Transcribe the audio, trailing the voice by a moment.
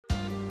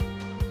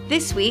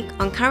This week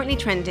on Currently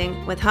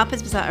Trending with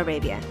Harper's Bazaar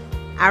Arabia,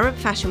 Arab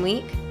Fashion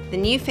Week, the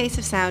new face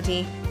of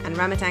Saudi, and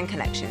Ramadan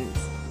collections.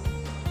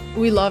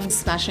 We love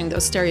smashing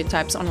those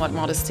stereotypes on what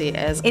modesty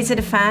is. Is it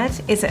a fad?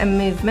 Is it a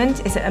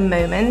movement? Is it a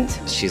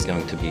moment? She's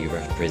going to be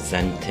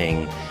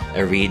representing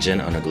a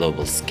region on a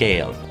global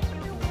scale.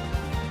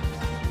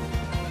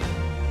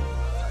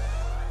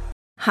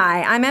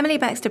 Hi, I'm Emily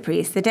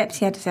Baxter-Priest, the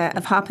Deputy Editor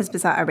of Harper's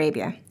Bazaar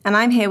Arabia, and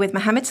I'm here with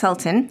Mohammed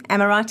Sultan,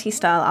 Emirati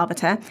style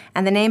arbiter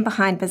and the name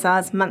behind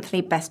Bazaar's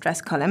monthly Best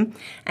Dressed column,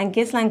 and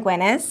Ghizlan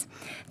Güenes,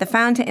 the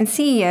founder and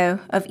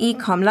CEO of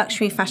e-com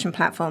luxury fashion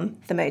platform,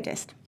 The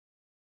Modist.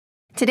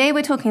 Today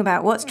we're talking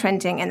about what's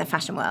trending in the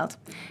fashion world.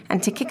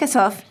 And to kick us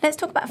off, let's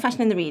talk about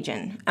fashion in the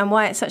region and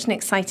why it's such an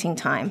exciting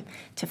time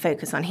to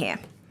focus on here.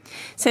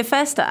 So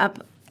first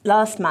up,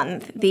 last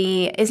month,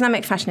 the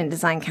Islamic Fashion and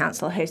Design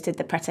Council hosted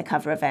the Pret a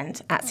Cover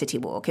event at City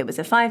Walk. It was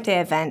a 5-day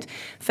event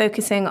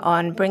focusing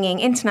on bringing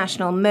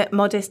international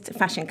modest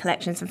fashion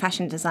collections and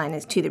fashion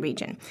designers to the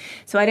region.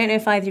 So I don't know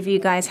if either of you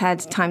guys had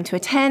time to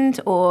attend,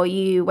 or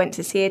you went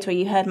to see it, or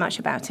you heard much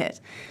about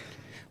it.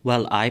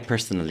 Well, I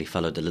personally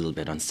followed a little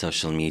bit on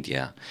social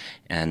media,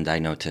 and I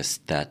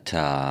noticed that,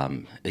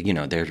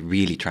 they're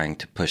really trying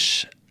to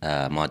push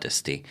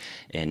modesty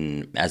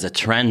as a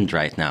trend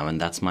right now,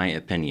 and that's my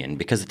opinion,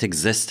 because it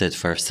existed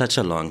for such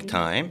a long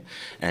time,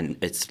 and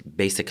it's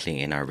basically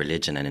in our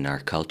religion and in our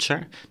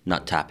culture,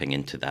 not tapping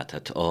into that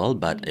at all,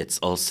 but it's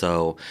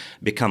also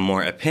become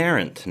more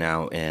apparent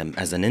now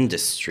as an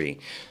industry.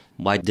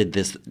 Why did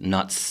this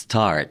not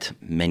start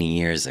many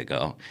years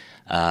ago?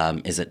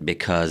 Is it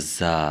because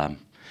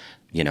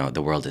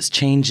the world is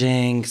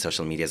changing,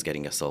 social media is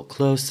getting us all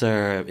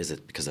closer? Is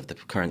it because of the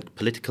current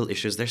political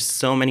issues? There's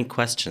so many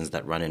questions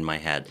that run in my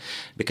head,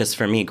 because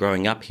for me,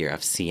 growing up here,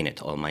 I've seen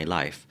it all my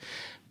life.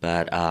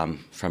 But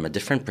from a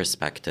different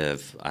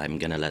perspective, I'm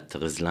going to let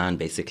Ghizlan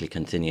basically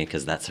continue,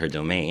 because that's her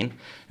domain,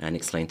 and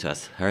explain to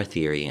us her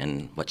theory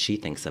and what she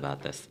thinks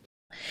about this.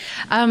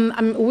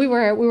 We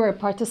were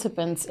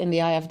participants in the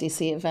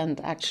IFDC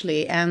event,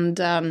 actually, and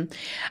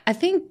I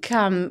think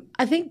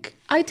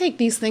I take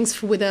these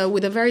things with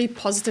a very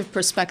positive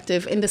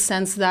perspective, in the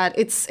sense that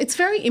it's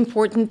very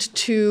important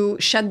to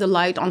shed the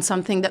light on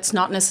something that's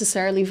not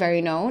necessarily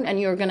very known,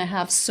 and you're going to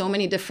have so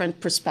many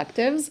different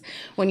perspectives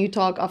when you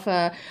talk of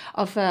a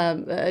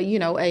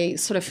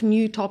sort of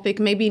new topic,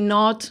 maybe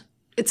not.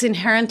 It's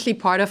inherently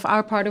part of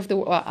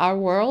our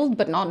world,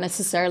 but not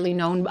necessarily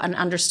known and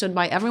understood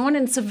by everyone.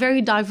 And it's a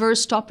very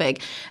diverse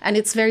topic, and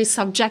it's very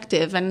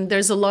subjective, and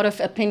there's a lot of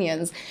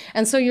opinions.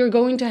 And so you're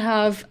going to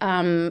have,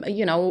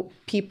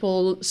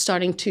 people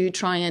starting to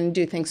try and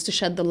do things to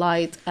shed the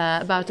light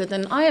about it.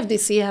 And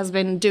IFDC has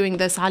been doing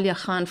this, Alia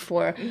Khan,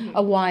 for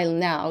a while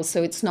now.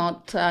 So it's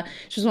not,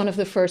 she's one of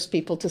the first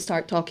people to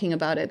start talking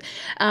about it.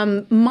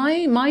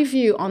 My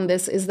view on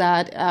this is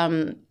that,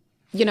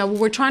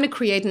 we're trying to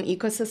create an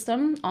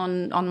ecosystem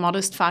on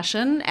modest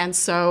fashion, and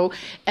so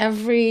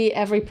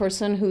every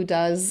person who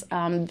does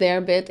their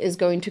bit is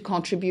going to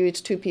contribute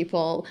to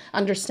people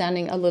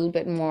understanding a little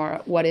bit more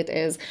what it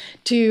is.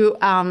 To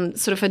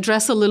sort of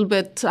address a little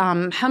bit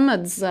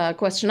Hamed's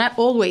question, I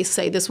always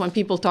say this when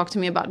people talk to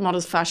me about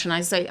modest fashion. I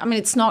say,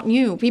 it's not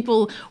new.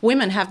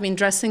 Women have been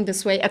dressing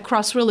this way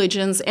across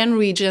religions and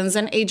regions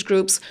and age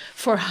groups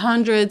for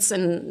hundreds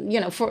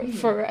and,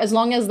 for as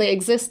long as they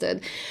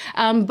existed.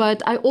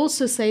 But I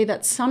also say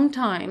that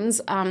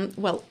sometimes,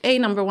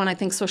 number one, I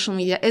think social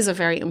media is a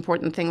very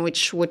important thing,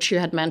 which you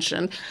had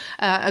mentioned.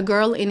 A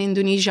girl in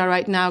Indonesia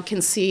right now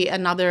can see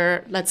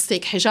another, let's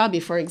take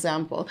hijabi, for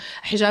example.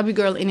 A hijabi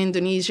girl in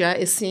Indonesia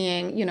is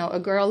seeing, a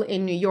girl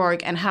in New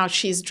York and how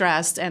she's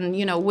dressed and,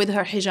 with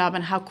her hijab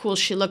and how cool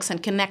she looks,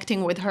 and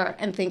connecting with her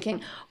and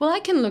thinking, well, I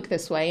can look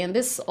this way and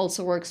this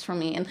also works for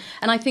me.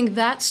 And I think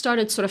that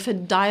started sort of a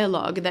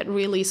dialogue that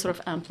really sort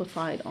of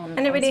amplified on.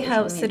 And it really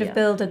helps sort of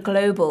build a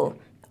global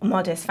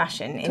modest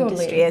fashion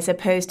industry, as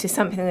opposed to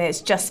something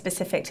that's just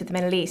specific to the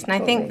Middle East. And I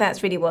think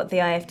that's really what the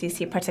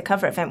IFDC Pret a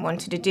Cover event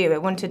wanted to do.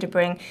 It wanted to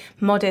bring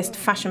modest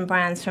fashion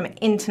brands from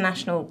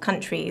international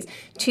countries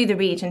to the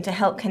region to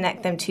help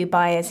connect them to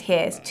buyers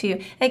here, to,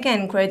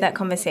 again, grow that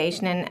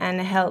conversation and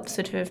help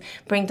sort of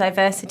bring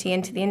diversity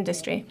into the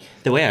industry.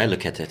 The way I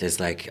look at it is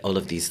like all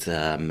of these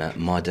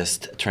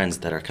modest trends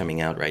that are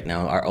coming out right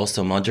now are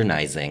also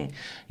modernizing,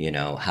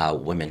 how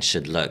women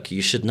should look.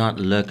 You should not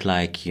look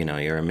like,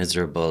 you're a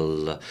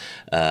miserable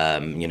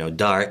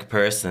dark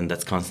person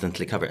that's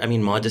constantly covered.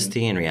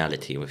 Modesty in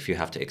reality, if you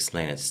have to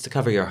explain it, is to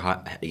cover your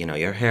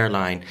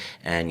hairline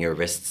and your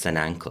wrists and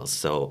ankles.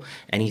 So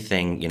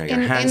anything, your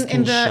hands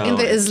can show. In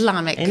the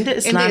Islamic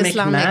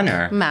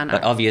manner.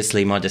 But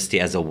obviously modesty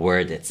as a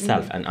word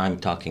itself, and I'm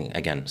talking,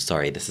 again,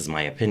 sorry, this is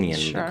my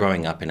opinion,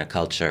 growing up in a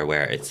culture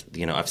where it's,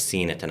 I've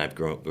seen it and I've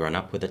grown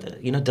up with it,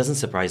 it doesn't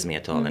surprise me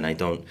at all. And I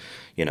don't,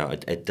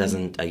 it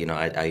doesn't,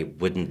 I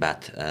wouldn't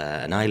bat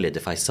an eyelid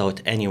if I saw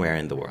it anywhere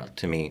in the world.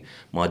 To me,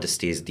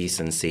 modesty is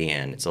decency,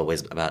 and it's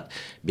always about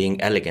being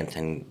elegant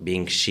and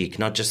being chic,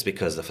 not just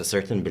because of a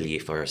certain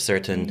belief or a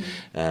certain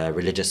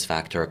religious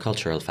factor or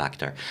cultural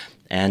factor.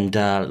 And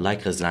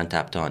like Ghazlan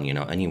tapped on,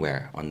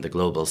 anywhere on the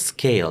global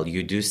scale,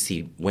 you do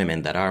see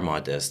women that are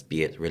modest,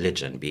 be it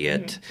religion, be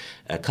it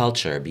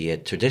culture, be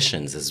it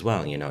traditions as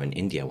well. In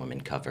India,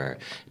 women cover,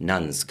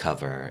 nuns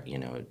cover,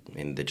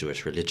 in the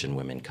Jewish religion,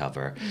 women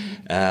cover.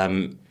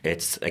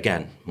 It's,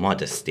 again,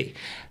 modesty.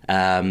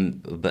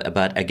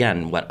 But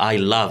again, what I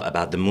love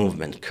about the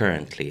movement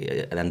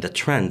currently and the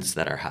trends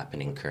that are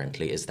happening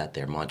currently is that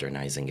they're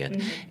modernizing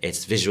it.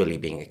 It's visually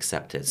being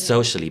accepted,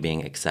 socially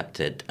being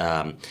accepted,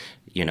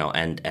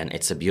 and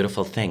it's a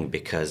beautiful thing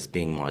because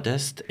being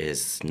modest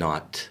is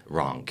not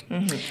wrong.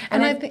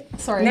 And I think,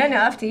 sorry. No,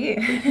 after you.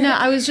 No,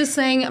 I was just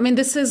saying,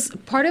 this is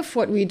part of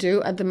what we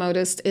do at The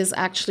Modest is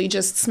actually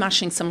just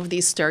smashing some of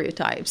these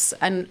stereotypes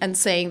and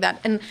saying that.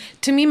 And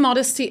to me,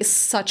 modesty is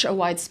such a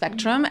wide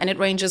spectrum, and it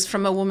ranges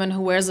from a woman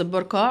who wears a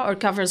burqa or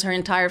covers her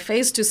entire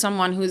face to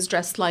someone who's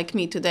dressed like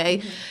me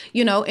today,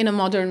 in a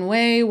modern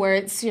way where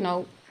it's,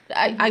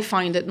 I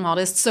find it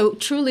modest. So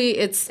truly,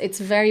 it's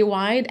very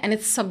wide and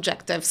it's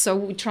subjective. So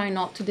we try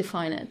not to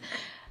define it.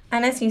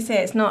 And as you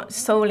say, it's not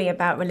solely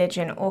about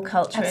religion or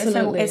culture.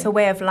 Absolutely. It's a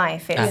way of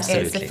life. It's a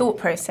Absolutely. thought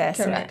process.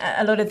 Correct.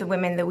 And a lot of the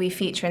women that we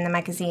feature in the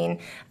magazine,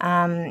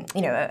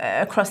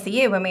 across the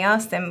year, when we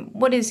ask them,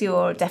 what is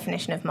your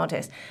definition of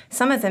modest?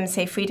 Some of them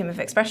say freedom of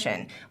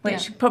expression,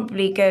 which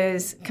probably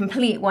goes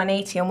complete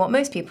 180 on what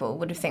most people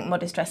would think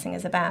modest dressing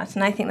is about.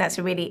 And I think that's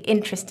a really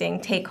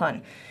interesting take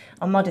on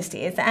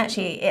modesty, is that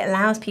actually it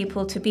allows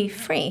people to be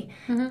free.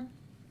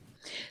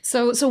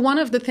 So one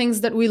of the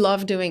things that we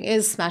love doing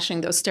is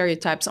smashing those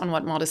stereotypes on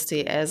what modesty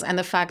is, and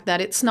the fact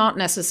that it's not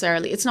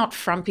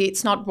frumpy,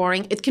 it's not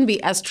boring. It can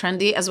be as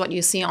trendy as what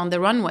you see on the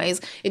runways.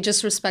 It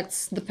just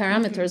respects the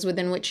parameters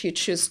within which you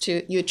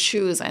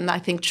choose. And I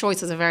think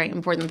choice is a very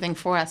important thing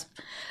for us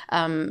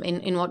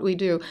in what we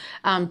do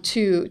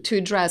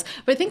to dress.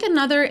 But I think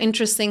another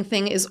interesting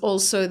thing is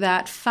also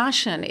that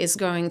fashion is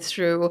going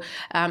through,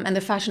 and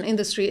the fashion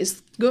industry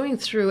is going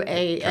through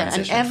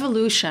an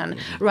evolution,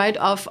 right,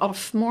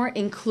 of more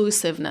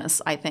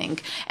inclusiveness, I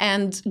think,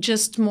 and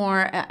just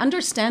more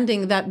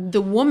understanding that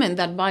the woman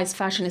that buys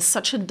fashion is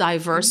such a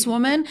diverse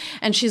woman,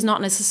 and she's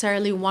not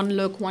necessarily one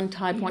look, one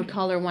type, one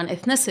color, one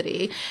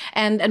ethnicity,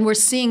 and we're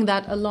seeing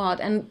that a lot.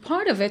 And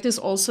part of it is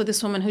also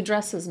this woman who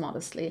dresses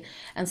modestly,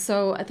 and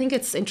so I think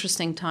it's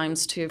interesting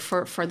times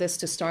for this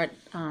to start.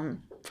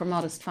 For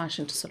modest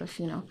fashion to sort of,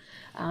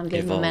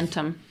 gain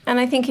momentum. And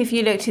I think if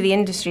you look to the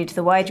industry, to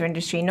the wider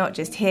industry, not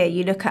just here,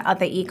 you look at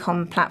other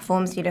e-com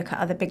platforms, you look at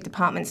other big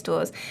department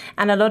stores,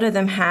 and a lot of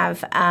them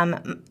have,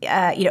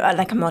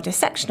 like a modest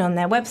section on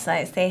their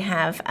websites. They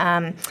have,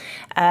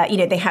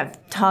 they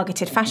have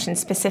targeted fashion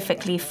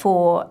specifically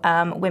for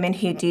women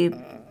who do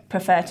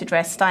prefer to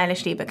dress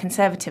stylishly but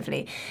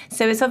conservatively.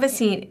 So it's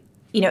obviously,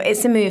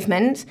 it's a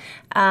movement,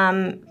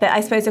 but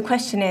I suppose the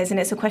question is, and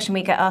it's a question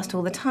we get asked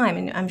all the time,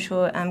 and I'm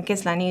sure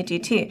Ghazlan, you do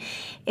too,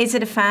 is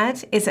it a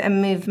fad? Is it a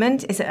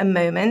movement? Is it a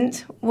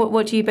moment?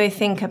 What do you both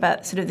think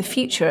about sort of the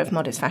future of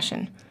modest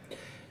fashion?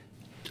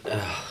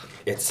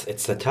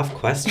 It's a tough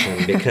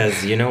question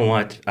because you know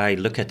what? I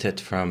look at it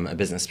from a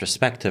business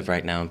perspective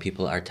right now, and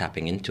people are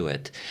tapping into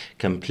it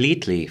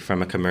completely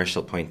from a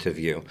commercial point of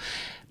view.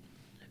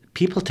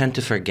 People tend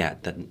to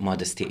forget that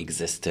modesty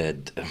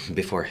existed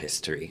before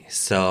history.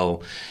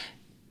 So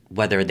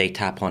whether they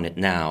tap on it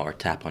now or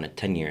tap on it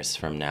 10 years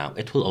from now,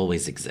 it will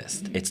always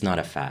exist. It's not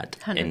a fad,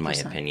 100%. In my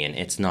opinion.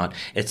 It's not.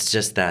 It's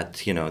just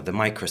that, the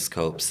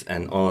microscopes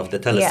and all of the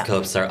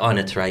telescopes are on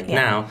it right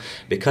now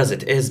because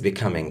it is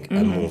becoming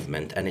a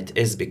movement, and it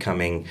is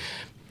becoming,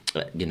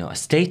 a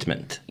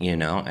statement,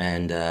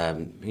 and,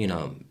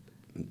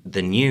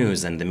 the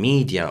news and the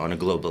media on a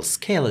global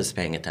scale is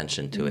paying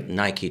attention to it.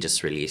 Nike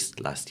just released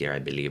last year, I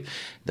believe,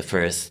 the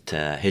first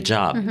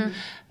hijab.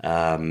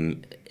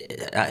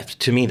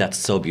 To me, that's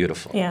so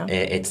beautiful. Yeah.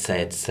 It's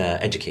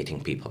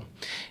educating people.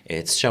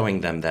 It's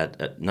showing them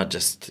that not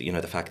just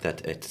the fact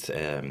that it's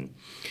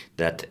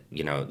that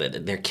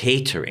they're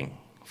catering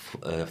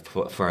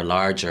for a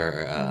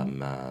larger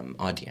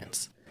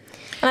audience.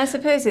 And I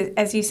suppose,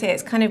 as you say,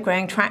 it's kind of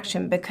growing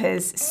traction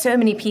because so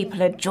many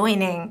people are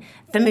joining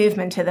the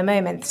movement at the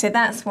moment. So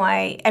that's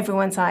why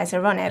everyone's eyes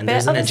are on it. And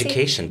there's an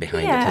education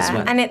behind it as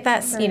well. And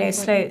that's,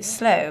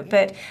 slow.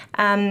 But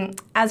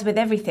as with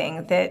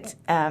everything that,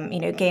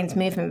 gains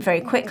movement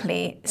very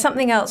quickly,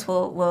 something else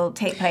will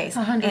take place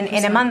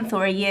in a month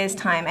or a year's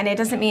time. And it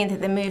doesn't mean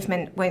that the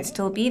movement won't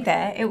still be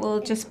there. It will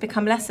just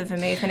become less of a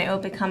movement. It will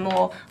become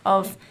more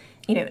of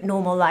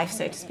normal life,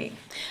 so to speak.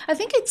 I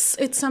think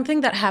it's something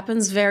that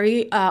happens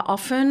very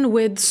often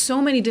with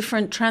so many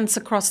different trends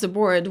across the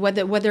board,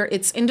 whether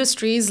it's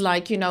industries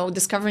like,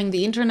 discovering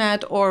the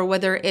internet, or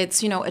whether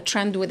it's, a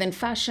trend within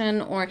fashion,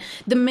 or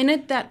the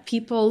minute that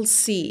people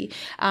see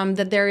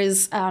that there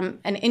is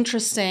an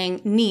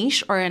interesting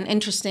niche or an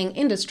interesting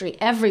industry,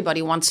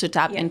 everybody wants to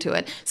tap into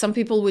it. Some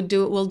people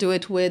will do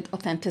it with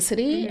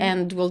authenticity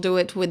and will do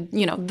it with,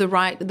 the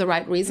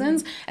right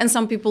reasons. And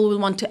some people will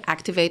want to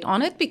activate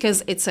on it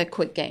because it's a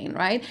quick gain,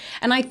 right?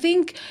 And I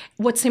think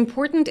what's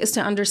important is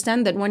to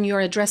understand that when you're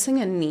addressing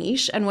a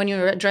niche and when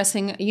you're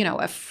addressing,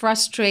 a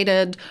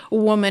frustrated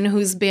woman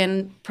who's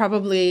been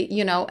probably,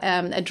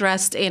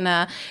 addressed in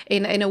a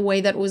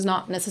way that was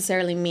not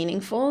necessarily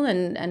meaningful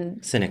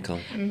and cynical.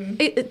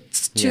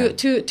 It's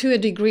to a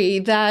degree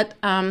that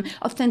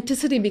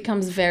authenticity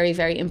becomes very,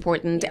 very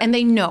important. And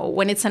they know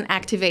when it's an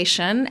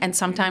activation, and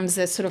sometimes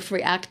they sort of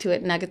react to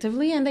it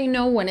negatively, and they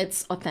know when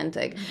it's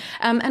authentic.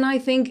 And I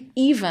think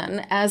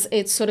even as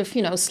it sort of,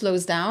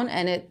 slows down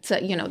and it,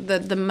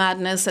 the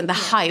madness and the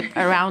hype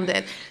around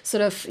it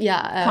sort of,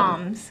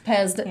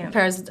 pairs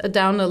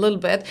down a little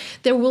bit,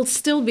 there will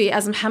still be,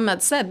 as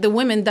Mohammed said, the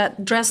women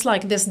that dress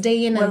like this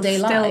day in and day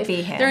life.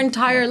 Their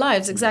entire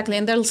lives, exactly.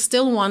 And they'll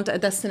still want a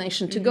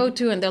destination to go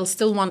to, and they'll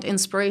still want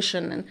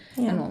inspiration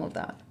and all of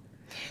that.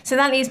 So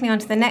that leads me on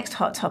to the next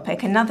hot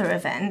topic, another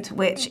event,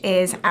 which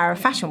is Arab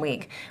Fashion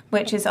Week,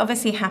 which is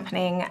obviously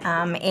happening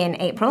in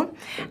April.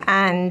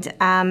 And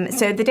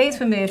so the dates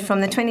were moved from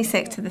the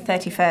 26th to the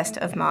 31st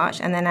of March,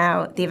 and then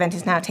now the event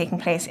is now taking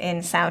place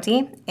in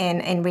Saudi,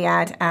 in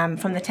Riyadh,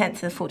 from the 10th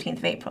to the 14th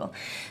of April.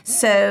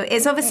 So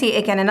it's obviously,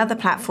 again, another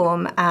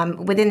platform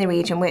within the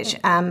region, which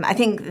I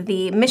think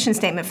the mission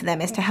statement for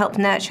them is to help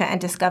nurture and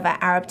discover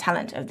Arab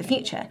talent of the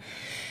future.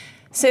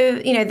 So,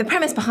 the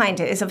premise behind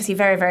it is obviously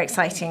very, very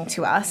exciting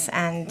to us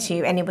and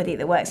to anybody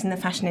that works in the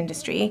fashion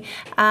industry.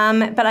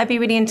 But I'd be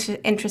really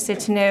interested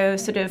to know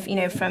sort of,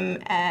 from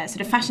a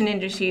sort of fashion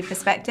industry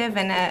perspective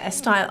and a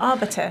style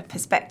arbiter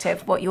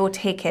perspective, what your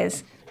take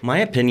is. My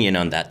opinion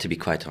on that, to be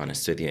quite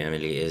honest with you,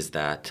 Emily, is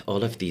that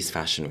all of these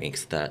fashion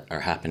weeks that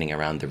are happening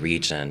around the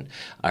region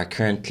are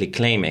currently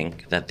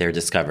claiming that they're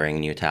discovering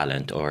new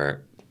talent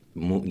or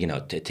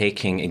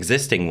taking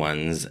existing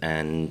ones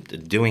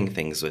and doing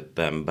things with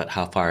them, but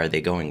how far are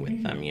they going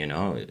with them?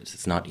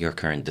 It's not your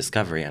current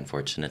discovery,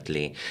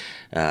 unfortunately.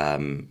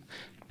 There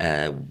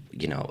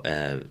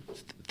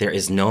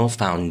is no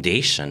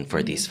foundation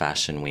for these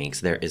fashion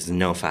weeks. There is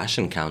no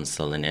fashion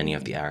council in any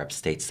of the Arab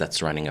states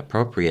that's running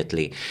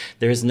appropriately.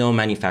 There is no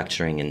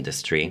manufacturing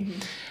industry.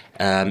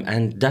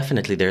 And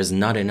definitely there's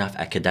not enough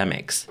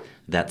academics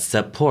that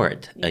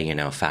support,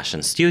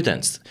 fashion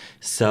students.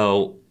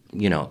 So,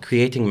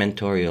 creating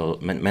mentor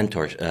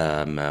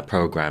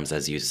programs,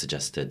 as you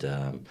suggested,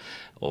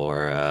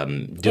 or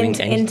doing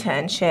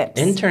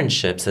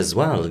internships as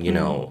well,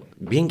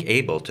 being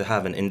able to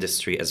have an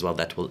industry as well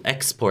that will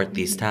export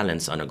these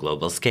talents on a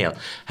global scale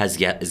is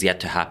yet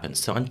to happen.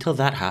 So until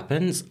that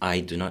happens,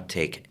 I do not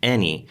take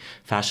any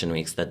fashion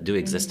weeks that do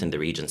exist in the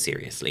region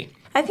seriously.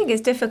 I think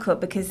it's difficult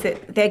because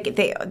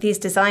these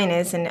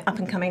designers and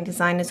up-and-coming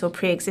designers or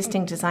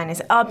pre-existing designers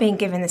are being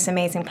given this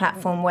amazing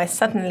platform where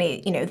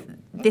suddenly,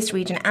 this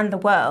region and the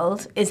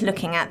world is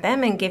looking at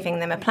them and giving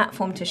them a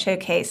platform to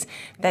showcase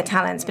their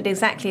talents. But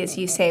exactly as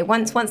you say,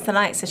 once the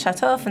lights are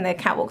shut off and the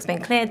catwalk's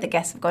been cleared, the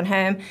guests have gone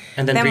home.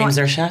 And then dreams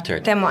are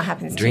shattered. Then what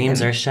happens to them?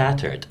 Dreams are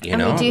shattered,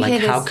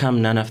 Like how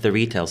come none of the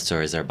retail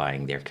stores are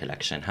buying their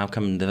collection? How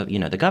come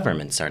the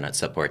governments are not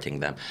supporting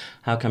them?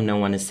 How come no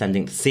one is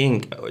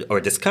seeing or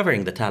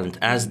discovering the talent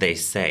as they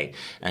say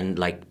and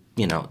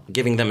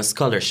giving them a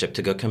scholarship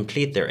to go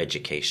complete their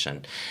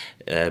education,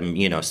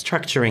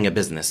 structuring a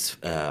business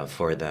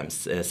for them,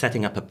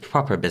 setting up a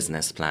proper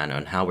business plan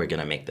on how we're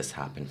going to make this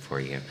happen for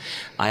you.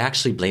 I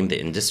actually blame the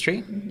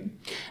industry,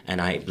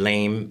 and I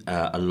blame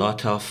a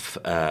lot of,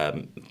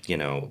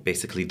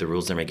 basically the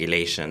rules and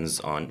regulations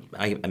on,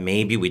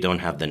 maybe we don't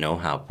have the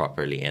know-how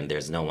properly, and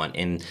there's no one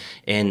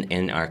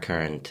in our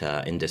current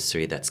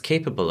industry that's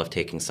capable of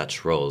taking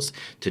such roles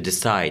to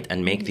decide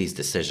and make these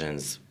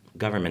decisions.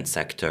 Government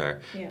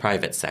sector,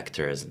 private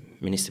sectors,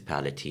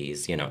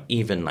 municipalities,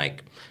 even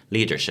like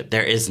leadership.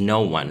 There is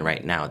no one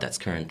right now that's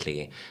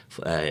currently,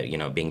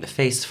 being the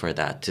face for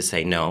that to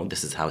say, no,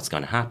 this is how it's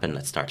going to happen.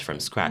 Let's start from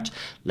scratch.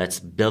 Let's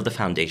build the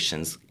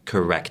foundations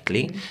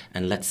correctly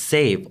and let's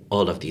save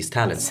all of these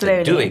talents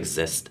that do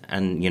exist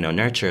and,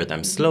 nurture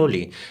them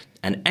slowly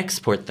and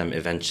export them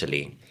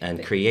eventually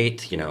and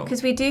create,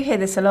 Because we do hear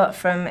this a lot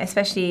from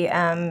especially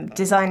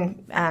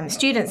design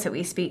students that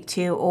we speak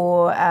to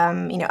or,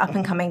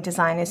 up-and-coming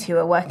designers who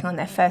are working on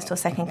their first or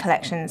second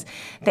collections.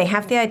 They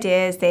have the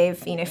ideas, they've,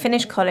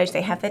 finished college,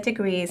 they have their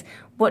degrees.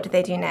 What do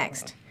they do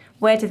next?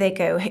 Where do they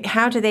go?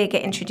 How do they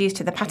get introduced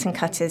to the pattern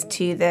cutters,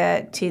 to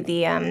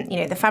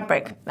the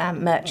fabric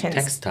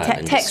merchants, textile,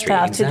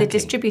 exactly. To the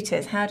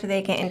distributors? How do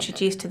they get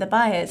introduced to the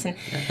buyers?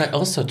 But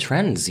also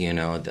trends,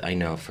 I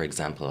know, for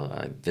example,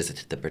 I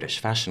visited the British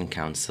Fashion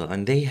Council,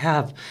 and they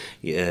have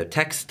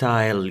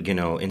textile,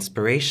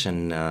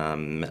 inspiration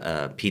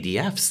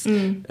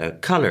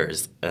PDFs,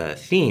 colors,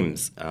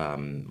 themes,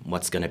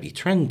 what's going to be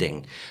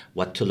trending,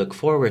 what to look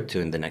forward to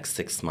in the next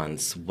 6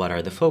 months, what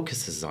are the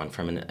focuses on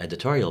from an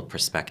editorial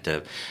perspective.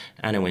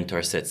 Anna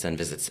Wintour sits and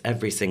visits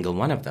every single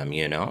one of them,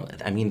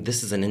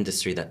 this is an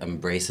industry that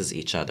embraces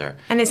each other.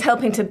 And is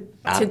helping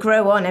to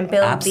grow on and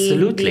build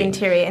the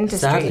interior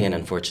industry. Sadly and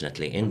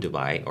unfortunately, in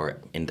Dubai or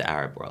in the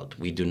Arab world,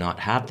 we do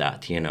not have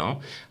that,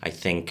 I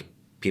think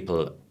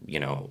people,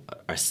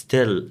 are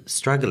still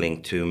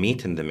struggling to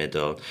meet in the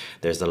middle.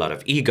 There's a lot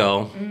of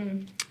ego.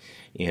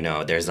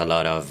 There's a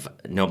lot of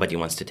nobody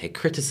wants to take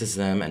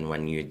criticism, and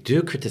when you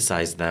do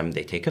criticize them,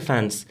 they take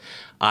offense.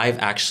 I've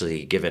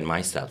actually given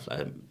myself,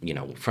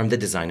 from the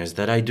designers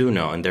that I do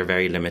know, and they're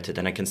very limited,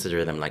 and I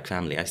consider them like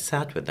family. I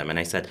sat with them and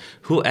I said,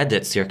 who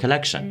edits your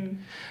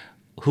collection?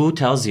 Who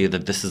tells you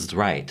that this is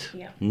right?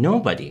 Yeah.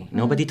 Nobody.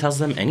 Nobody tells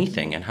them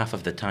anything. And half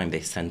of the time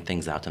they send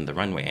things out on the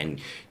runway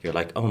and you're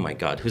like, oh my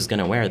God, who's going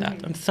to wear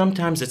that? And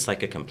sometimes it's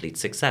like a complete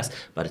success.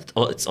 But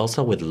it's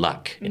also with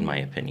luck, in my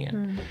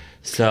opinion.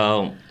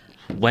 So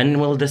when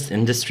will this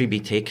industry be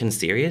taken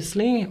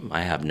seriously?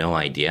 I have no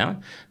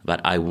idea.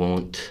 But I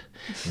won't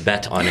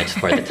bet on it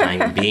for the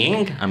time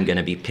being. I'm going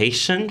to be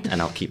patient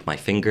and I'll keep my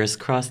fingers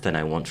crossed and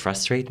I won't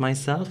frustrate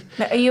myself.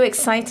 Are you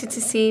excited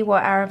to see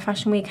what Arab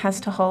Fashion Week has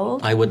to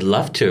hold? I would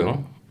love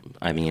to.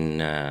 I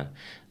mean,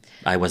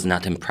 I was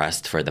not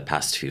impressed for the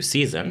past few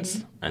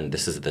seasons. And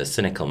this is the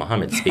cynical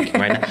Mohammed speaking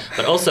right now.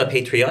 But also a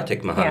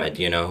patriotic Mohammed,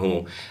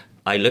 who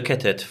I look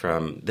at it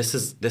from this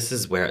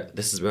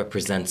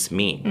represents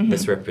me.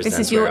 This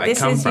represents where I come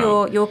from.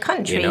 This is your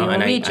country, your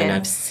region. And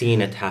I've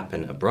seen it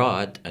happen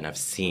abroad, and I've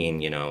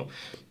seen,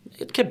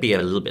 it could be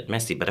a little bit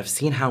messy, but I've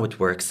seen how it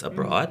works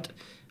abroad.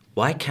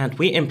 Why can't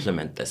we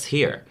implement this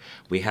here?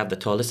 We have the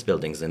tallest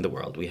buildings in the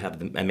world. We have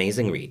the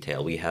amazing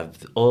retail. We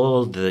have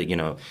all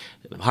the,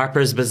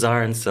 Harper's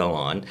Bazaar and so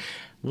on.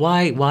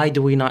 Why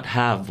do we not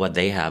have what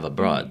they have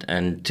abroad?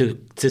 And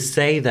to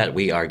say that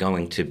we are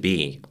going to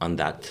be on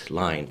that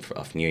line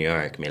of New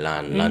York,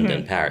 Milan,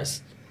 London,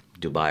 Paris,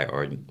 Dubai,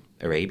 or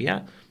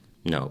Arabia,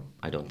 no,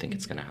 I don't think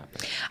it's going to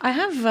happen. I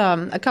have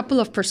a couple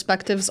of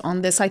perspectives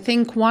on this. I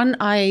think one,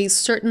 I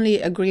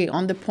certainly agree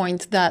on the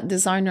point that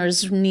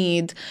designers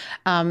need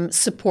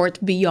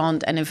support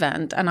beyond an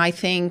event. And I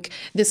think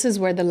this is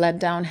where the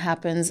letdown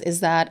happens, is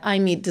that I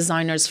meet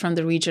designers from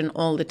the region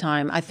all the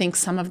time. I think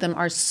some of them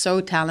are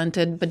so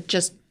talented, but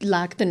just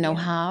lack the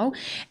know-how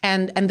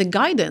and the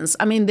guidance.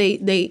 I mean,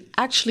 they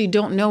actually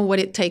don't know what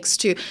it takes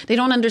they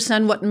don't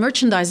understand what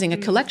merchandising a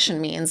collection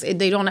means.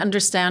 They don't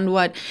understand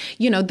what,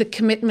 the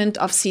commitment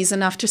of season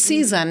after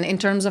season in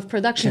terms of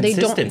production.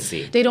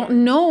 Consistency. They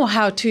don't know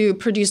how to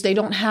produce. They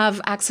don't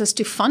have access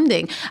to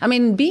funding. I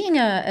mean, being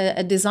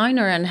a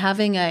designer and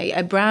having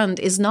a brand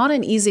is not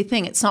an easy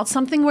thing. It's not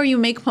something where you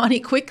make money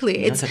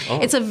quickly.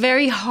 It's a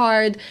very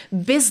hard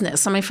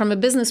business. I mean, from a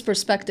business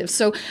perspective.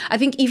 So I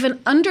think even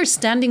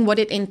understanding what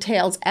it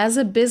entails as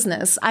a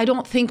business, I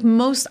think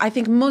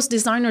most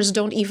designers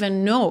don't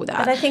even know that.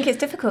 But I think it's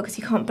difficult because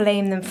you can't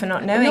blame them for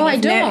not knowing. No, I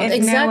don't.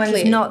 Exactly. No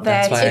one's not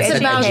there. That's why to it's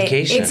about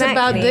education. It's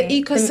about the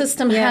ecosystem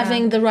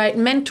having the right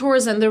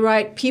mentors and the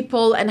right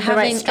people and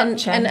having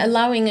and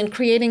allowing and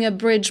creating a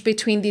bridge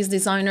between these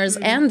designers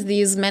and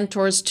these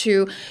mentors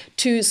to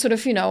sort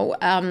of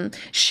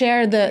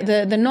share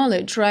the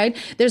knowledge. Right.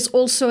 There's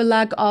also a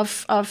lack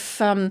of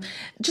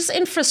just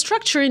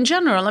infrastructure in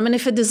general. I mean,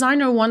 if a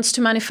designer wants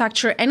to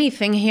manufacture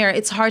anything here,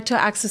 it's hard to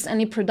access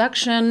any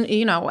production.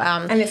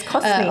 And it's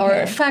costly.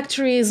 Or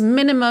factories,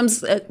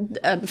 minimums,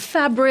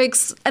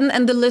 fabrics,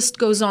 and the list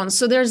goes on.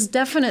 So there's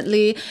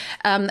definitely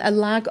a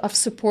lack of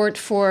support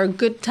for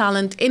good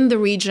talent in the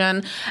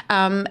region.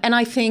 And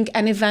I think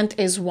an event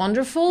is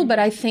wonderful, but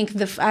I think,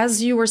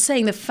 as you were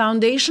saying, the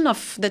foundation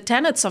of the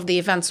tenets of the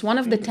events, one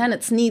of the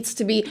tenets needs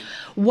to be,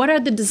 what are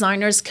the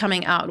designers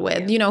coming out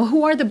with?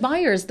 Who are the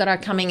buyers that are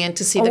coming in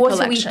to see the collections?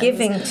 What are we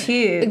giving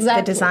to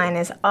the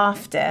designers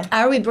after?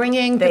 Are we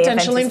bringing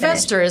potential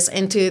investors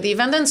into the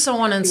event and so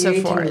on and so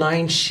forth?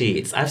 Line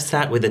sheets. I've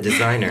sat with a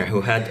designer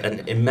who had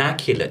an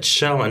immaculate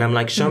show, and I'm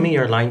like, show me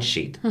your line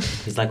sheet.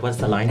 He's like, what's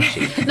the line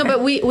sheet? No,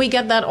 but we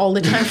get that all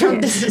the time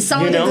from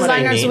some of the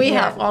designers we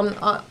have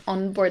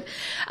on board.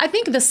 I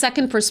think the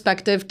second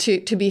perspective,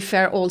 to be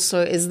fair,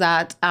 also is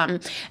that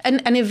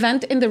an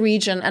event in the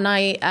region, and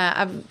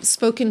I've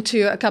spoken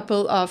to a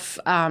couple of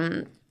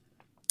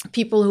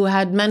people who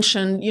had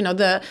mentioned,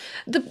 the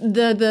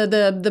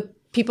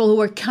people who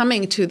were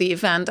coming to the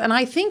event. And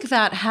I think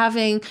that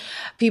having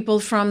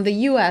people from the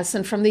US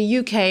and from the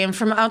UK and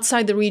from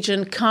outside the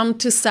region come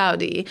to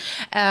Saudi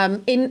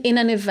in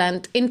an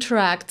event,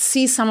 interact,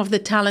 see some of the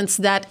talents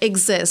that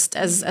exist,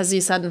 as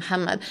you said,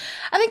 Mohammed,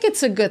 I think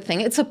it's a good thing.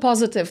 It's a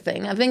positive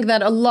thing. I think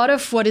that a lot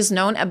of what is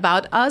known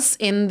about us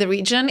in the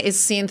region is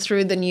seen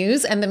through the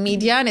news and the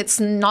media, and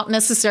it's not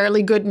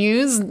necessarily good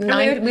news. We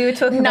were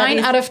talking about 9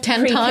 out of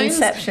 10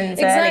 times.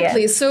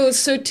 Exactly. Earlier.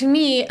 So to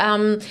me,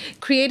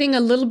 creating a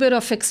little bit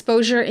of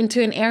exposure into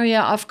an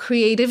area of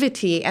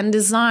creativity and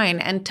design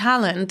and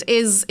talent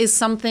is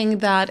something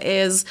that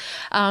is,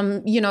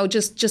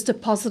 just a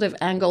positive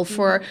angle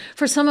for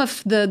some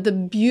of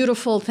the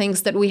beautiful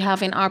things that we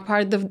have in our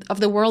part of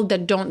the world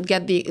that don't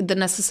get the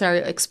necessary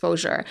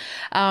exposure.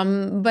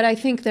 But I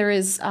think there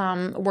is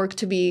work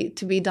to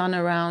be done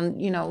around,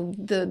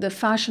 the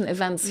fashion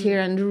events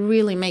here and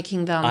really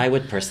making them. I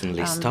would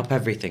personally stop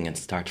everything and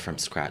start from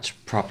scratch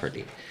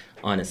properly.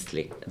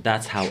 Honestly,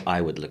 that's how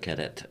I would look at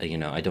it.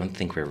 I don't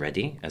think we're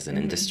ready as an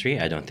industry.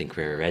 I don't think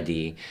we're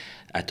ready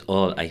at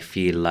all. I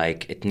feel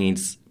like it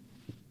needs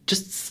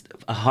just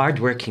a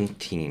hardworking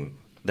team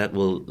that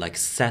will like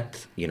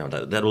set,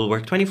 that will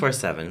work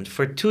 24/7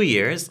 for 2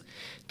 years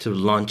to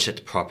launch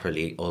it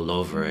properly all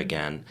over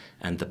again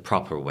and the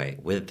proper way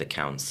with the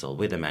council,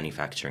 with the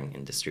manufacturing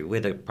industry,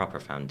 with a proper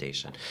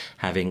foundation,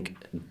 having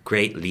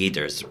great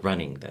leaders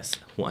running this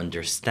who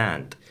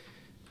understand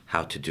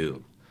how to do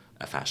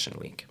a fashion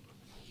week.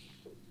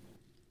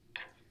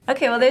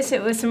 Okay, well, those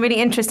were some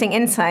really interesting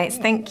insights.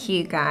 Thank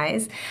you,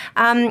 guys.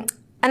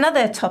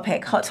 Another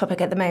hot topic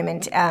at the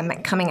moment,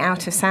 coming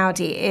out of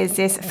Saudi is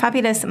this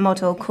fabulous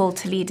model called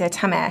Talida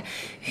Tamer,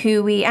 who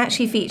we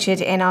actually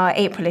featured in our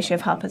April issue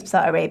of Harper's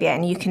Bazaar Arabia.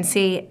 And you can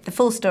see the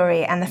full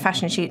story and the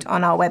fashion shoot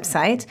on our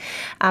website,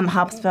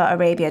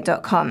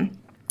 harpersbazaararabia.com.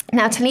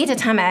 Now, Talida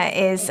Tamer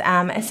is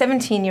a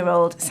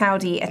 17-year-old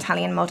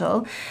Saudi-Italian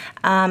model.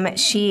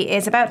 She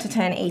is about to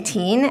turn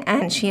 18,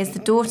 and she is the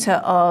daughter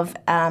of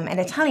an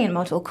Italian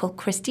model called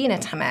Cristina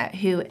Tamer,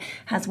 who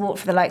has walked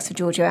for the likes of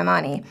Giorgio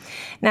Armani.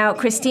 Now,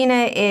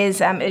 Cristina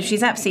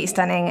she's absolutely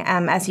stunning,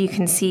 as you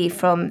can see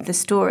from the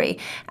story.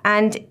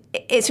 And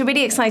it's a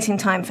really exciting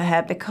time for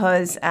her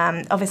because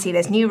obviously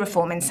there's new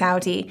reform in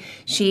Saudi.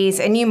 She's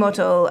a new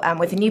model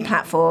with a new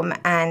platform,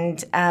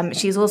 and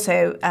she's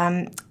also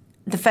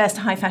the first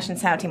high fashion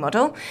Saudi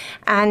model,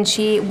 and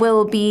she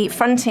will be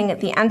fronting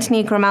the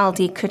Anthony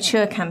Grimaldi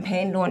couture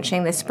campaign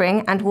launching this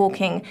spring and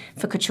walking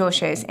for couture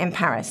shows in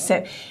Paris.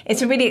 So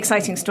it's a really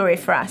exciting story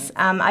for us.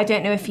 I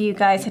don't know if you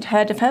guys had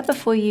heard of her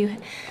before you...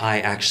 I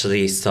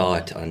actually saw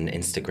it on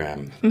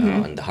Instagram,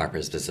 on the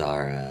Harper's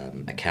Bazaar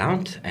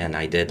account, and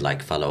I did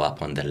follow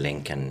up on the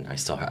link, and I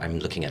saw her. I'm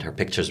looking at her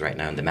pictures right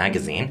now in the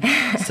magazine.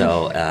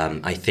 So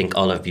I think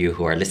all of you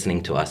who are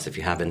listening to us, if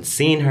you haven't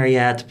seen her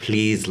yet,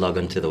 please log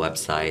on to the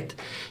website.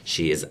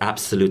 She is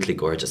absolutely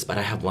gorgeous, but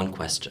I have one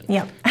question.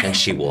 Yeah. Can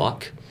she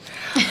walk?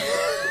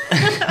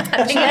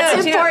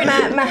 That's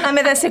important.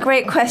 Mohammed, that's a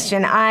great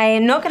question.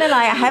 I'm not going to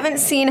lie, I haven't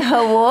seen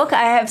her walk.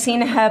 I have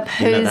seen her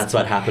pose. That's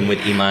what happened with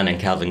Iman and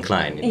Calvin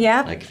Klein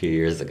a few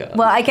years ago.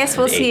 Well, I guess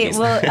we'll see.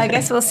 I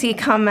guess we'll see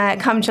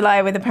come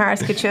July with the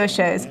Paris couture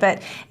shows.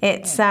 But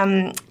it's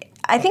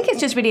I think it's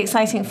just really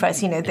exciting for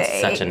us.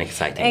 It's such an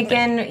exciting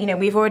thing.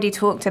 We've already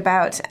talked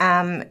about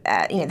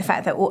the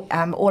fact that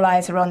all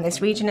eyes are on this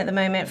region at the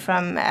moment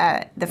from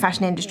the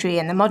fashion industry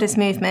and the modest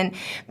movement.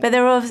 But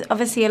there are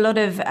obviously a lot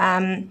of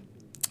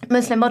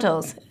Muslim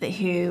models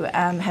who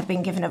have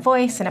been given a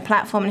voice and a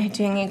platform and who are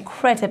doing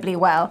incredibly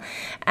well.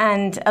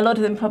 And a lot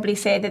of them probably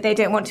say that they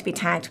don't want to be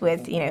tagged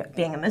with,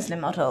 being a Muslim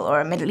model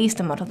or a Middle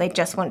Eastern model. They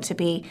just want to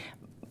be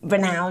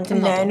renowned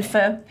and known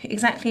for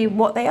exactly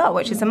what they are,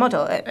 which is a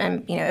model,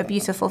 a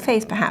beautiful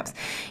face, perhaps.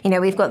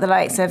 We've got the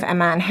likes of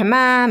Aman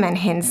Hammam and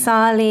Hind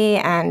Sali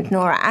and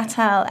Nora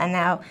Attal and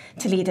now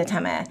Talida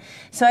Tamer.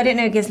 So I don't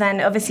know,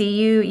 Ghizlan, obviously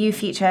you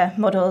feature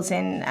models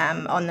on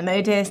The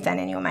Modist and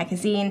in your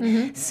magazine.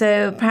 Mm-hmm.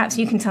 So perhaps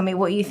you can tell me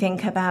what you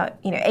think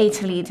about,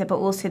 Talida, but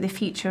also the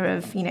future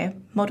of,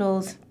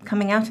 models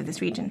coming out of this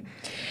region.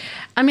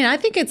 I mean, I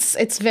think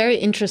it's very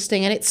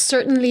interesting, and it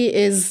certainly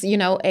is,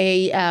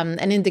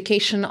 an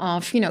indication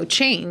of,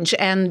 change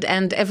and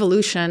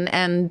evolution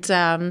and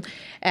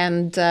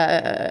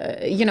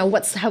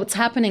what's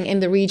happening in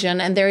the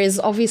region. And there is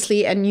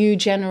obviously a new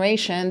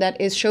generation that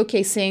is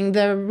showcasing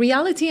the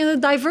reality and the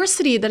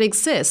diversity that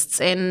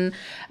exists in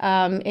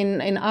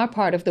our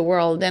part of the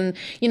world. And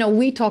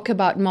we talk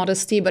about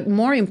modesty, but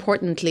more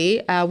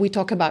importantly, we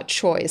talk about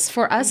choice.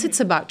 For us, it's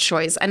about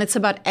choice, and it's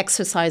about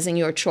exercising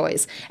your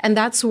choice, and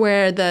that's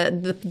where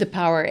the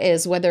power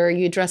is, whether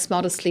you dress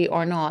modestly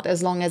or not,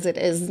 as long as it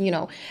is,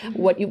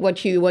 what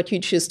you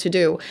choose to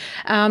do.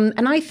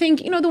 And I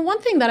think, the one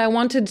thing that I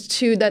wanted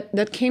to,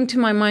 that came to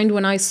my mind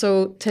when I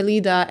saw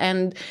Talida,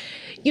 and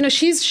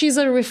she's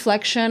a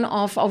reflection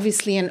of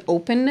obviously an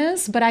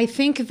openness, but I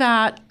think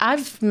that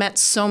I've met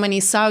so many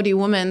Saudi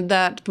women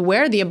that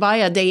wear the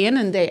abaya day in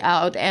and day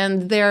out,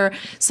 and they're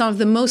some of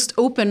the most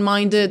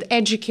open-minded,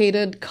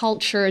 educated,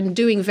 cultured,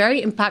 doing very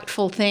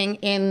impactful thing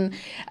in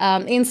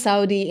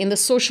Saudi, in the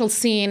social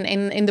scene,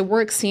 in the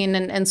work scene,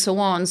 and so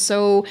on.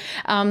 So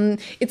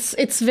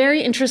it's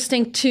very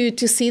interesting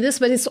to see this,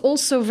 but it's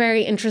also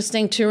very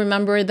interesting to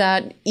remember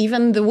that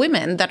even the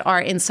women that are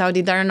in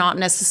Saudi, that are not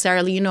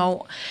necessarily,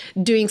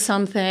 doing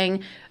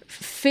something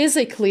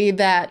physically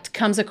that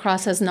comes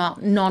across as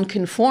not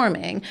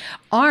non-conforming,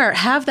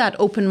 have that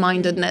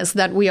open-mindedness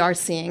that we are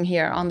seeing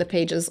here on the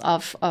pages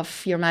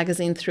of your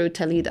magazine through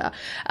Talida.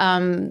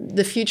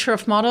 The future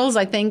of models,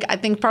 I think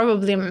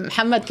probably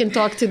Mohammed can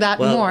talk to that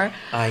more.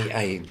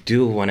 I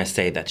do want to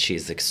say that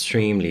she's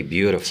extremely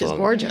beautiful. She's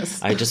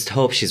gorgeous. I just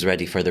hope she's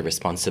ready for the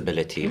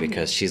responsibility,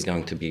 because she's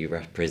going to be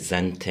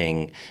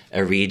representing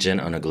a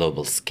region on a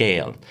global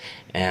scale.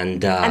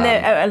 And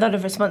a lot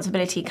of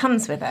responsibility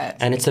comes with it.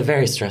 And it's a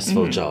very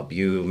stressful job.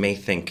 You may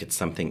think it's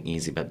something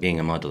easy, but being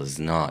a model is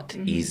not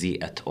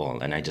easy at all.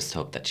 And I just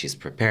hope that she's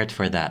prepared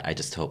for that. I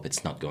just hope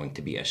it's not going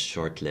to be a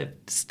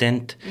short-lived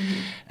stint.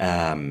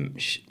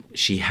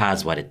 She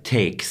has what it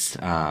takes.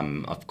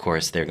 Of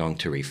course, they're going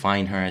to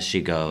refine her as she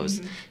goes.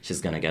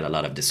 She's going to get a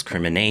lot of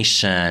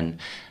discrimination.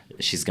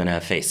 she's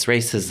gonna face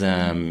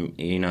racism.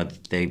 You know,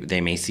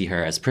 they may see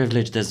her as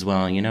privileged as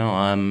well. You know,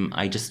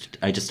 I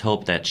just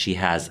hope that she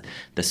has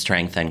the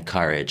strength and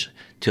courage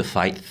to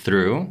fight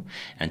through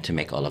and to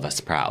make all of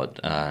us proud.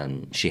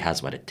 She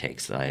has what it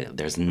takes.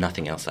 There's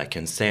nothing else I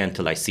can say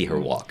until I see her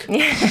walk.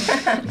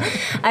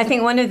 I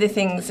think one of the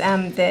things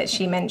that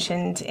she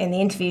mentioned in the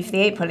interview for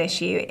the April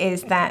issue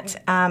is that,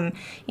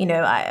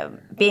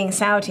 being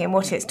Saudi and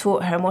what it's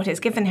taught her and what it's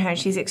given her,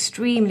 she's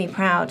extremely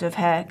proud of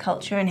her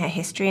culture and her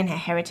history and her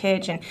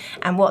heritage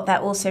and what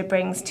that also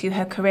brings to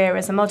her career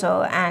as a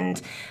model.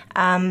 And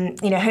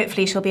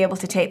hopefully she'll be able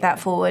to take that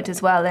forward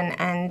as well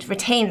and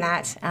retain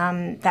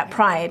that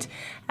pride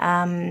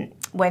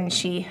when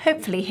she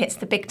hopefully hits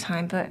the big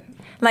time. But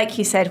like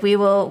you said,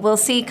 we'll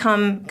see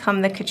come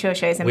the couture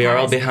shows in Paris. We are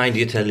all behind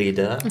you,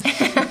 Talida.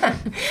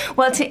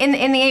 Well,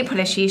 in the April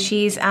issue,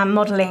 she's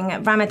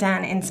modelling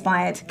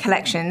Ramadan-inspired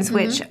collections,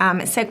 which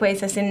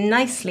segues us in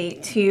nicely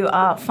to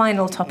our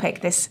final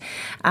topic this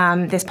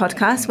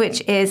podcast,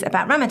 which is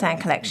about Ramadan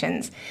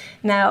collections.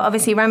 Now,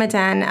 obviously,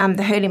 Ramadan,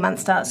 the holy month,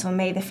 starts on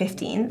May the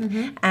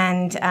 15th,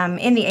 and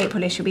in the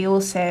April issue, we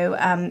also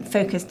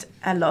focused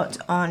a lot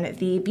on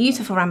the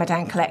beautiful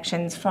Ramadan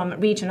collections from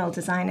regional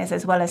designers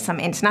as well as some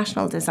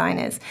international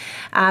designers.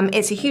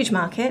 It's a huge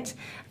market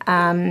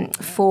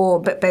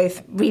but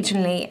both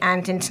regionally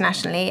and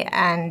internationally,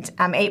 and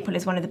April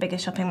is one of the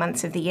biggest shopping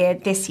months of the year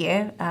this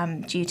year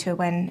due to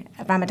when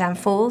Ramadan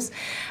falls.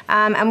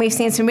 And we've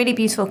seen some really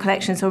beautiful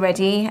collections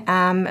already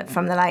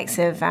from the likes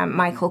of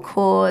Michael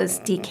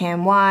Kors,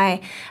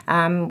 DKNY,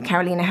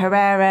 Carolina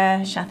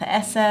Herrera, Shatha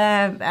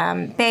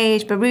Essa,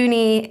 Beige,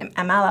 Baruni,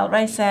 Amal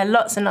Al-Raisa,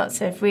 lots and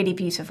lots of really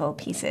beautiful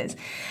pieces.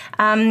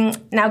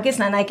 Now,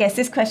 Ghizlan, I guess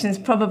this question is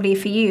probably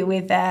for you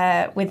with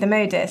the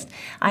modist.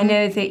 I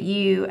know that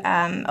you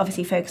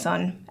obviously focus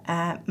on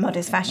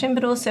modest fashion,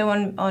 but also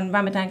on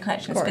Ramadan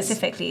collections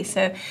specifically.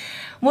 So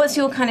what's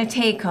your kind of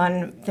take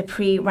on the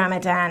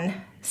pre-Ramadan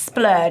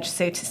splurge,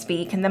 so to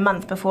speak, and the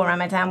month before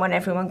Ramadan when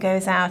everyone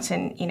goes out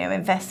and,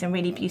 invests in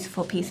really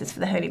beautiful pieces for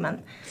the holy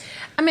month?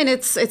 I mean,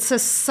 it's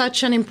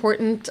such an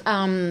important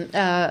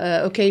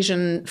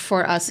occasion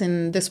for us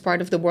in this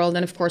part of the world,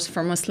 and of course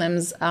for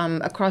Muslims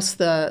across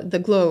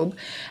the globe.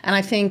 And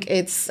I think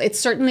it's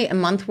certainly a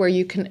month where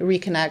you can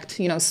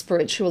reconnect,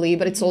 spiritually,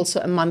 but it's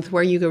also a month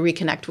where you can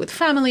reconnect with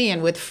family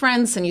and with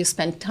friends, and you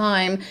spend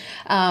time,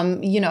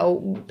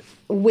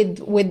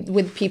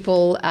 with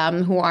people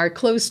who are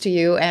close to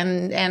you,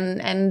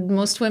 and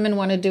most women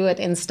want to do it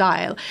in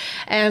style,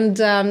 and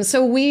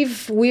so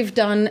we've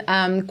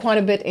done quite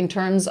a bit in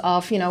terms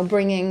of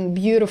bringing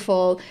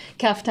beautiful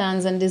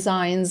kaftans and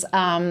designs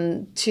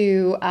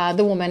to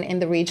the women in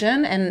the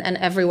region and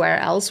everywhere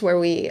else where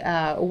we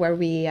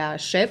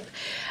ship,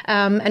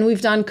 and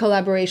we've done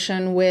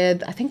collaboration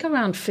with I think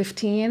around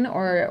 15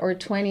 or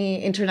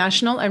 20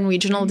 international and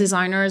regional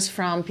designers,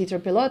 from Peter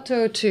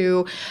Pilotto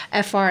to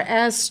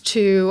FRS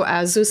to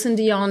Zeus and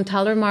Dion,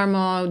 Taylor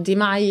Marmot,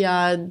 Dima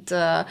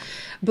Ayad,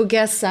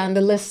 Bugessa, and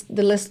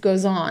the list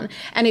goes on.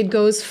 And it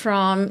goes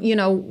from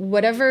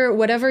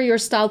whatever your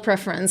style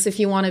preference. If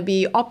you want to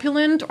be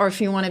opulent or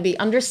if you want to be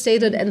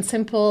understated and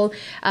simple,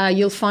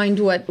 you'll find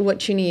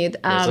what you need.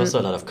 There's also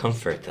a lot of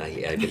comfort,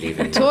 I believe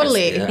in.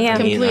 Totally, yeah.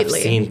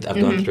 Completely.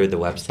 I've gone through the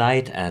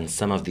website, and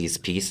some of these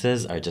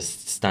pieces are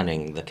just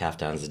stunning. The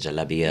kaftans, the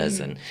jalabiyas,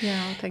 and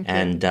thank you.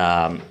 And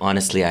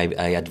honestly,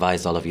 I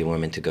advise all of you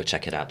women to go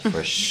check it out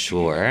for sure.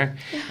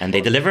 And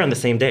they deliver on the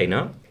same day,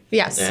 no?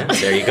 Yes. Yeah,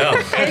 there you go.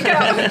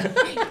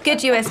 Good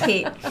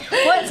USP.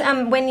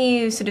 What when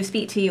you sort of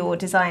speak to your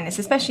designers,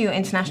 especially your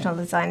international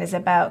designers,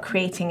 about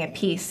creating a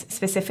piece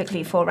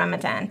specifically for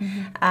Ramadan,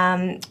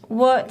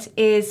 what's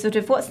their sort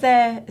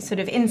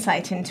of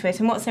insight into it,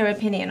 and what's their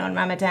opinion on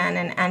Ramadan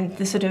and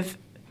the sort of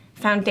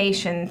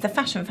foundations, the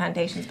fashion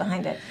foundations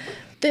behind it?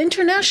 The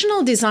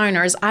international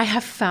designers, I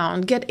have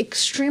found, get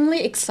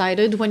extremely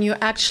excited when you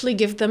actually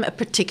give them a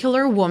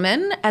particular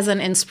woman as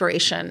an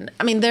inspiration.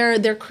 I mean,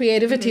 their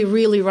creativity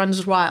really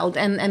runs wild,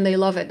 and they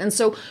love it. And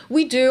so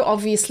we do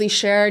obviously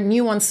share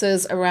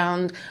nuances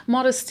around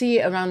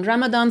modesty, around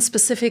Ramadan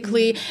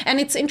specifically. And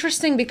it's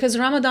interesting because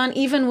Ramadan,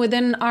 even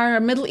within our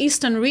Middle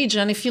Eastern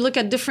region, if you look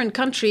at different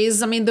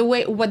countries, I mean,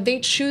 what they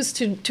choose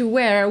to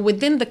wear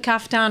within the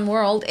kaftan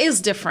world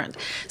is different.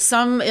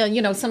 Some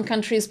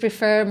countries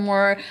prefer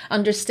more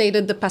understated,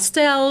 the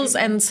pastels,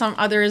 and some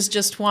others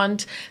just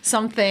want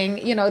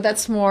something,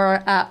 that's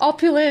more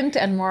opulent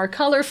and more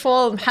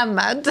colorful.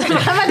 Muhammad's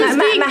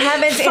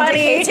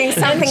indicating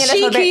something a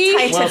little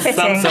bit tighter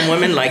fitting. Some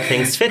women like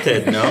things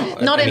fitted, no?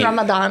 Not in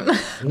Ramadan.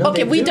 No,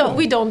 okay, we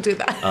don't do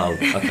that. Oh,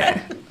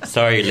 okay.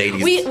 Sorry,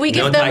 ladies. We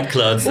give them tight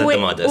clothes at the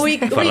modest. We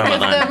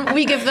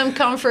give them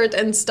comfort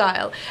and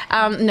style.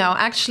 No,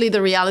 actually,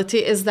 the reality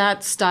is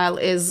that style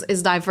is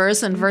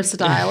diverse and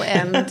versatile,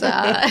 and.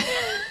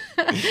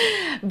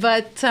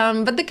 But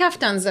the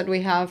kaftans that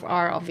we have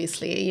are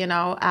obviously,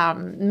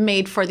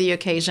 made for the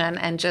occasion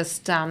and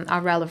just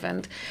are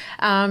relevant.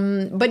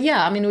 But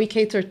yeah, I mean, we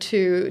cater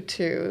to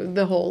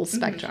the whole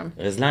spectrum.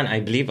 Ghizlan, I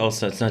believe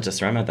also it's not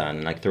just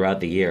Ramadan. Like throughout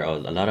the year, a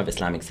lot of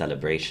Islamic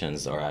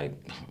celebrations, or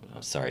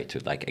sorry to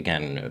like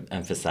again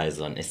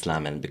emphasize on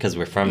Islam, and because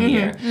we're from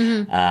here,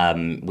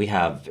 we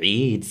have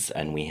Eids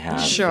and we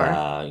have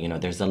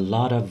there's a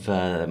lot of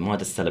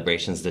modest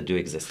celebrations that do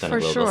exist on a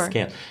global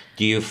scale.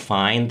 Do you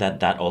find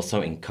that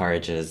also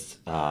encourages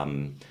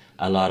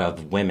a lot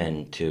of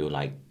women to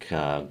like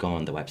go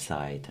on the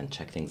website and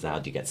check things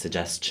out? Do you get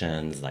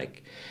suggestions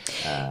like?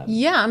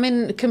 Yeah, I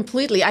mean,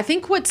 completely. I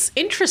think what's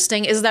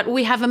interesting is that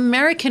we have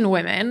American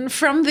women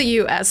from the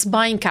US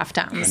buying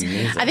kaftans.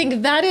 Amazing. I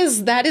think that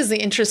is the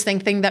interesting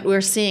thing that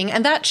we're seeing.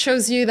 And that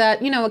shows you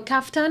that, a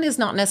kaftan is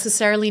not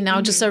necessarily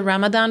now just a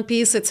Ramadan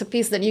piece. It's a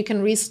piece that you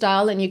can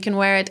restyle and you can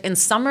wear it in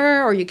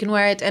summer, or you can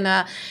wear it in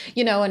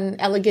an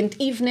elegant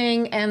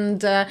evening.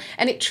 And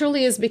it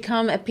truly has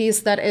become a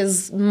piece that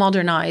is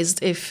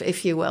modernized,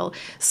 if you will.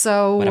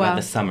 So what about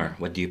the summer?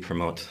 What do you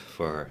promote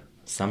for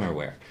summer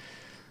wear?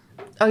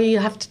 Oh, you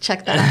have to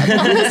check that out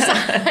on the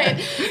side.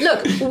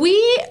 Look, we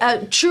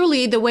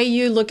truly, the way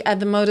you look at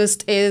the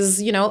Modest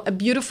is, a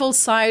beautiful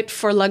site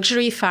for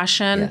luxury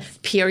fashion,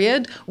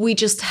 period. We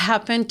just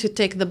happen to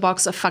tick the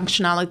box of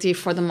functionality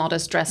for the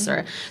modest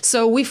dresser.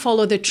 So we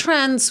follow the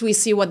trends. We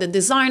see what the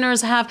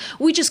designers have.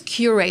 We just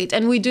curate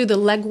and we do the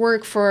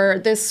legwork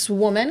for this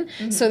woman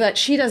so that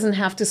she doesn't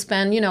have to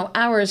spend,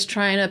 hours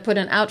trying to put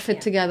an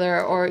outfit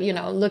together or,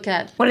 look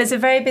at. Well, as a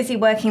very busy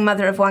working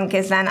mother of one,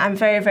 Ghizlan, I'm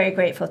very, very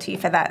grateful to you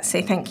for that.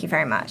 So thank you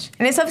very much.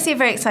 And it's obviously a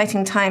very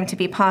exciting time to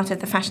be part of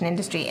the fashion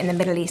industry in the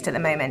Middle East at the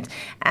moment.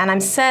 And I'm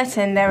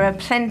certain there are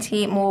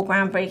plenty more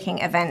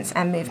groundbreaking events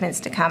and movements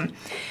to come.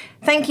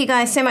 Thank you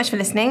guys so much for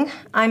listening.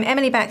 I'm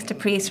Emily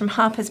Baxter-Priest from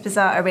Harper's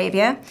Bazaar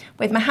Arabia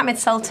with Mohammed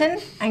Sultan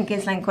and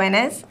Ghizlan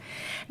Gwenez.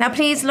 Now,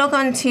 please log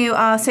on to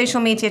our social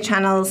media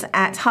channels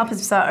at Harper's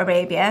Bazaar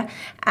Arabia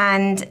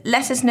and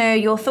let us know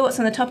your thoughts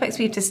on the topics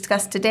we've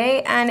discussed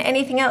today and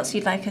anything else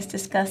you'd like us to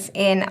discuss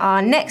in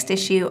our next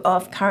issue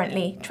of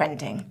Currently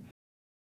Trending.